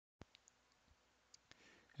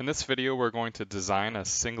In this video, we're going to design a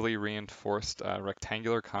singly reinforced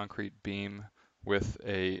rectangular concrete beam with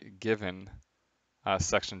a given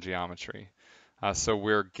section geometry. So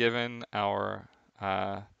we're given our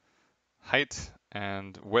height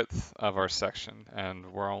and width of our section,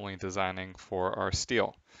 and we're only designing for our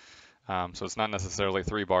steel. So it's not necessarily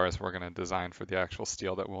 3 bars. We're going to design for the actual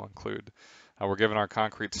steel that we'll include. We're given our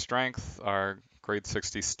concrete strength, our grade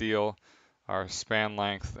 60 steel, our span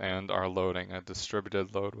length, and our loading, a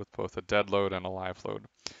distributed load with both a dead load and a live load.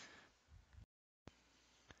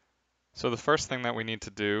 So the first thing that we need to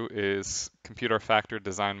do is compute our factor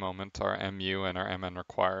design moment, our MU and our MN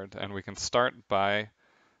required. And we can start by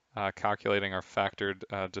calculating our factored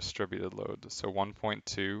distributed load. So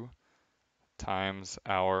 1.2 times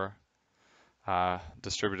our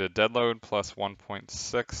distributed dead load plus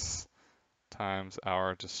 1.6 times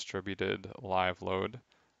our distributed live load,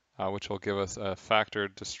 which will give us a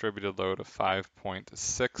factored distributed load of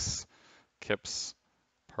 5.6 kips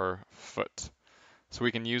per foot. So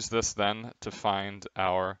we can use this then to find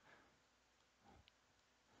our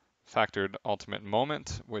factored ultimate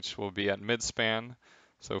moment, which will be at midspan.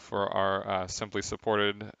 So for our simply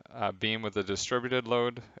supported beam with a distributed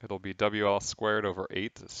load, it'll be WL squared over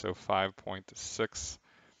 8, so 5.6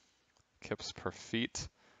 kips per feet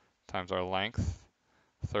times our length,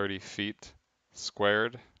 30 feet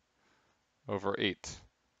squared over 8,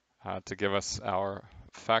 to give us our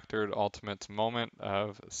factored ultimate moment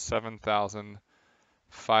of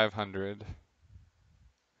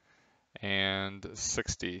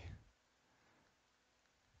 7,560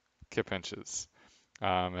 kip inches.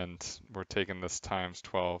 And we're taking this times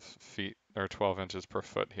 12 feet or 12 inches per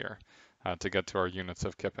foot here to get to our units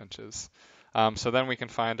of kip inches. So then we can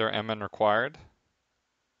find our MN required.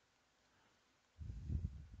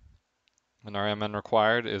 And our MN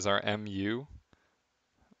required is our MU,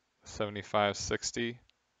 7560,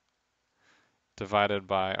 divided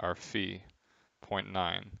by our phi,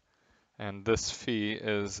 0.9. And this phi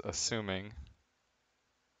is assuming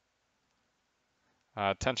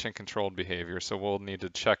tension controlled behavior. So we'll need to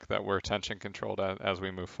check that we're tension controlled as we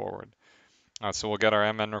move forward. So we'll get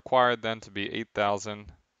our MN required then to be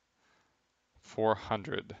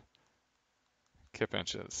 8,400 kip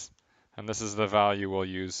inches. And this is the value we'll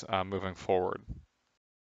use moving forward.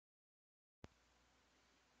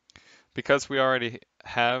 Because we already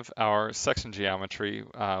have our section geometry,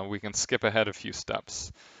 we can skip ahead a few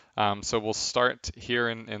steps. So we'll start here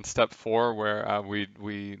in step 4, where we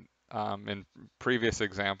in previous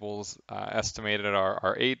examples estimated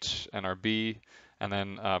our H and our B, and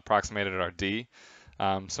then approximated our D.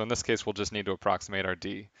 So in this case, we'll just need to approximate our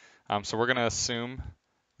D. So we're going to assume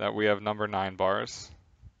that we have number 9 bars.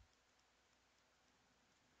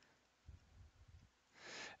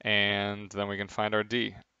 And then we can find our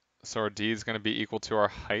D. So our D is going to be equal to our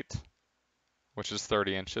height, which is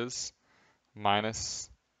 30 inches, minus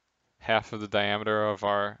half of the diameter of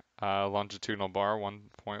our longitudinal bar,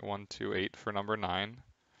 1.128 for number 9,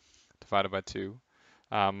 divided by 2,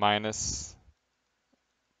 minus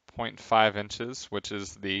 0.5 inches, which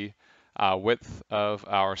is the width of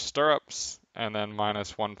our stirrups, and then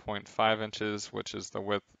minus 1.5 inches, which is the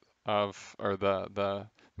width of, or the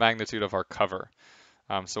magnitude of our cover.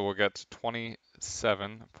 So we'll get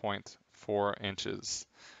 27.4 inches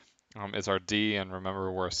is our D, and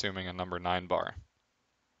remember we're assuming a number 9 bar.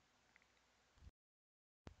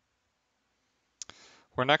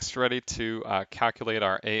 We're next ready to calculate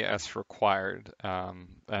our AS required,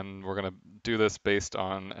 and we're going to do this based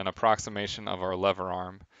on an approximation of our lever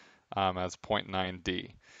arm as 0.9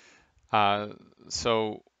 D.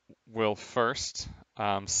 So we'll first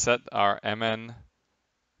set our MN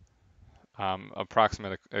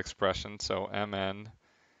approximate expression, so MN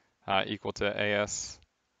equal to AS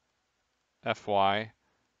Fy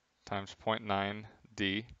times 0.9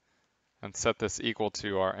 D, and set this equal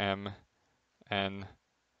to our MN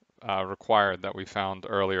required that we found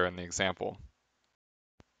earlier in the example.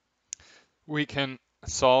 We can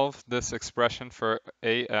solve this expression for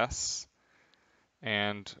AS,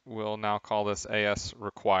 and we'll now call this AS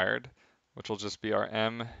required, which will just be our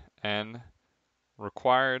MN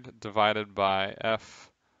required divided by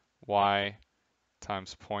Fy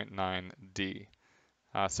times 0.9 D.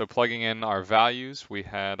 So plugging in our values, we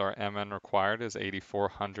had our MN required is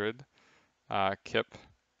 8,400 kip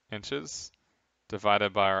inches,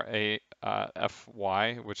 divided by our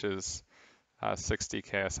Fy, which is 60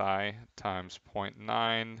 KSI times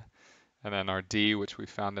 0.9, and then our D, which we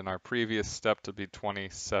found in our previous step to be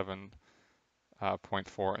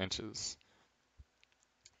 27.4 inches.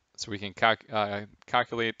 So we can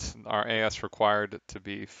calculate our AS required to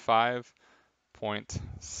be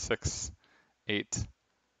 5.68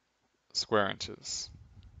 square inches.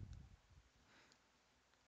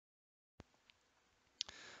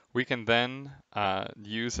 We can then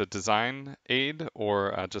use a design aid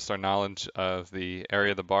or just our knowledge of the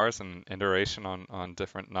area of the bars and iteration on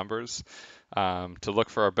different numbers to look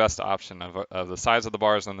for our best option of the size of the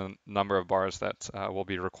bars and the number of bars that will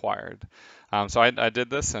be required. So I did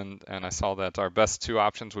this and I saw that our best two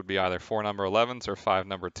options would be either 4 number 11s or 5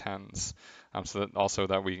 number 10s, so that also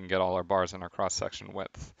that we can get all our bars in our cross-section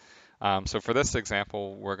width. So for this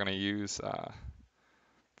example, we're going to use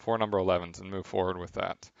 4 number 11s and move forward with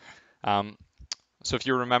that. So if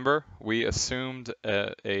you remember, we assumed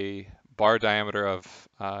a bar diameter of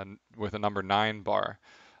with a number 9 bar.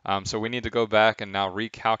 So we need to go back and now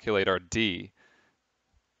recalculate our D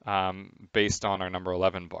based on our number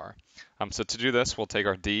 11 bar. So to do this, we'll take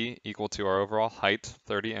our D equal to our overall height,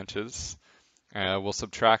 30 inches. We'll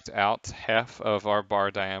subtract out half of our bar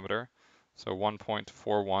diameter, so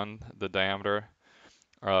 1.41, the diameter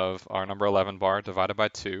of our number 11 bar divided by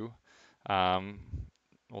 2.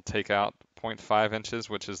 We'll take out 0.5 inches,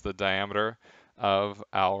 which is the diameter of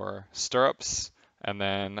our stirrups, and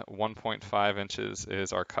then 1.5 inches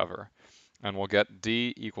is our cover. And we'll get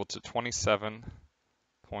D equal to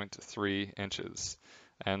 27.3 inches.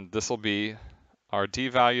 And this will be our D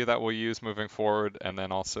value that we'll use moving forward, and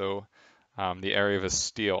then also the area of a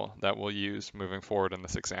steel that we'll use moving forward in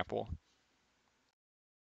this example.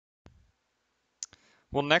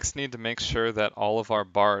 We'll next need to make sure that all of our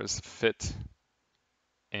bars fit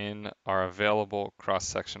in our available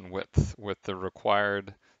cross-section width with the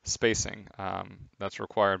required spacing that's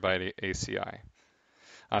required by the ACI.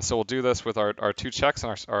 So we'll do this with our two checks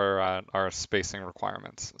and our spacing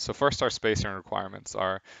requirements. So first, our spacing requirements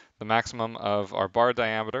are the maximum of our bar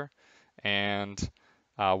diameter and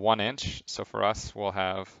 1 inch. So for us, we'll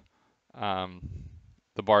have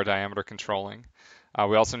the bar diameter controlling.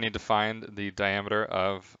 We also need to find the diameter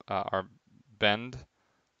of our bend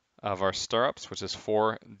of our stirrups, which is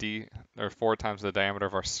 4 times the diameter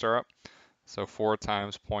of our stirrup. So 4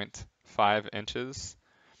 times 0.5 inches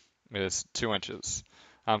is 2 inches.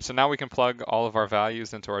 So now we can plug all of our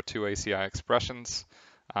values into our two ACI expressions.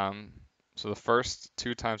 So the first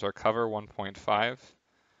 2 times our cover, 1.5,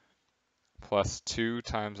 plus 2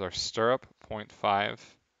 times our stirrup, 0.5,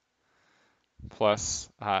 plus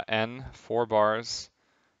N, 4 bars,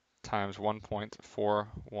 times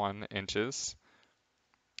 1.41 inches,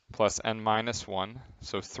 plus N minus 1,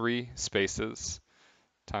 so 3 spaces,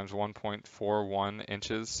 times 1.41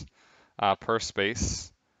 inches per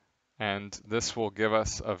space. And this will give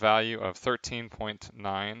us a value of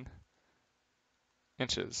 13.9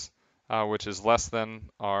 inches, which is less than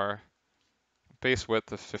our base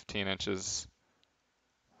width of 15 inches.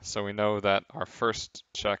 So we know that our first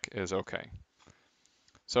check is okay.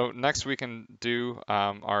 So next we can do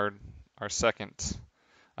our second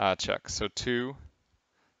check. So 2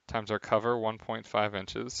 times our cover, 1.5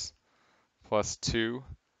 inches, plus 2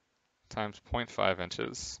 times 0.5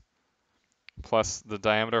 inches, plus the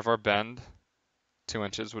diameter of our bend, 2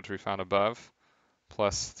 inches, which we found above,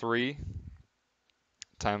 plus 3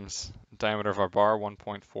 times diameter of our bar,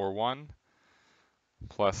 1.41,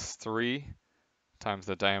 plus 3 times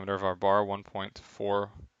the diameter of our bar,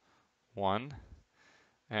 1.41,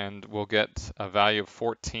 and we'll get a value of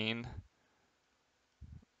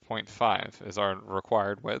 14.5 is our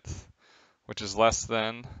required width, which is less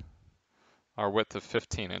than our width of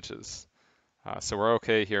 15 inches. So we're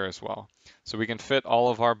okay here as well. So we can fit all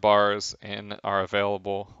of our bars in our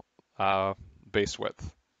available base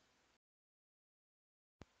width.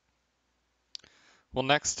 We'll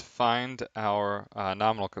next find our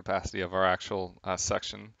nominal capacity of our actual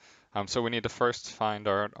section. So we need to first find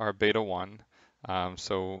our beta 1.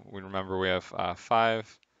 So we remember we have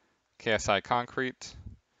 5 KSI concrete.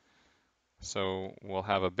 So we'll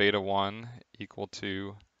have a beta 1 equal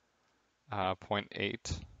to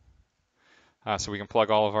 0.8. So we can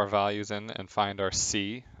plug all of our values in and find our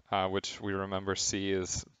C, which we remember C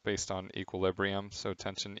is based on equilibrium, so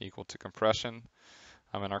tension equal to compression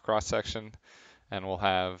in our cross section. And we'll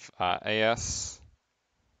have AS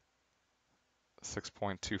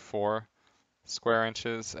 6.24 square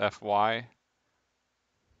inches, FY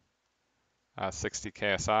 60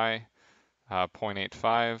 KSI,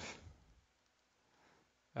 0.85,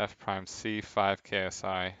 F prime C 5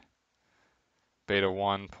 KSI, beta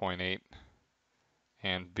 1 0.8,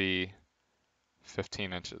 and B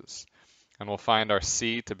 15 inches. And we'll find our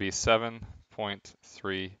C to be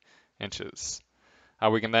 7.3 inches.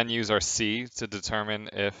 We can then use our C to determine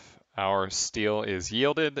if our steel is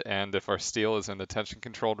yielded and if our steel is in the tension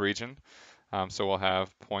controlled region. So we'll have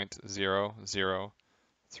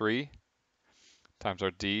 0.003 times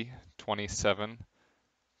our D,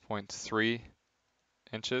 27.3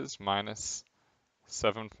 inches minus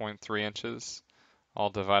 7.3 inches, all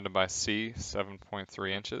divided by C,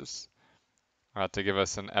 7.3 inches, to give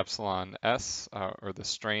us an epsilon S, or the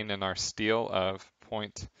strain in our steel, of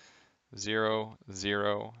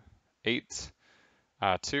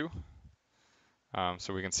 0.0082.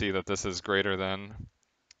 So we can see that this is greater than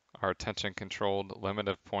our tension controlled limit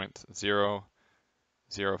of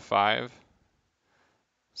 0.005.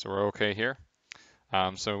 So we're okay here.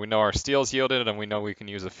 So we know our steel's yielded, and we know we can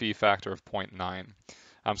use a phi factor of 0.9.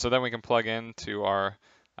 So then we can plug into our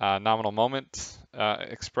nominal moment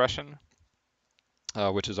expression,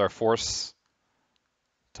 which is our force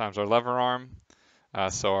times our lever arm.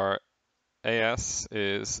 So our AS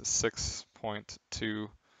is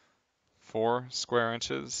 6.24 square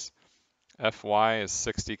inches. Fy is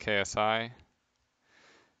 60 ksi.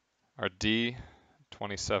 Our D,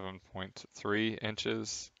 27.3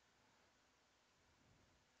 inches.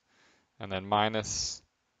 And then minus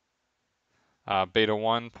beta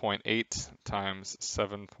 1.8 times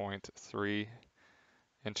 7.3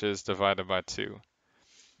 inches divided by 2.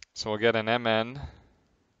 So we'll get an Mn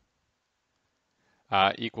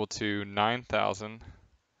equal to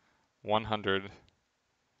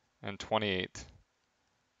 9,128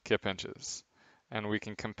 kip inches. And we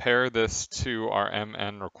can compare this to our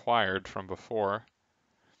Mn required from before,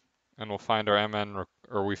 and we'll find our Mn,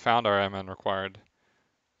 or we found our Mn required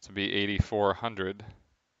to be 8,400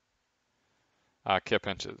 kip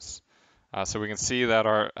inches. So we can see that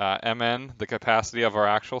our Mn, the capacity of our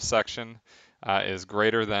actual section, is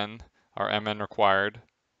greater than our Mn required.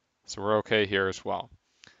 So we're okay here as well.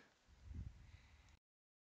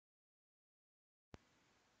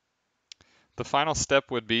 The final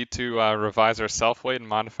step would be to revise our self-weight and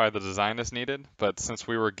modify the design as needed, but since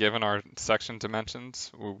we were given our section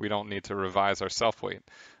dimensions, we don't need to revise our self-weight.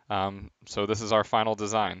 So this is our final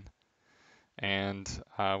design. And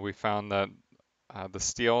we found that the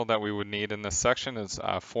steel that we would need in this section is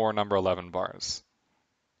 4 number 11 bars.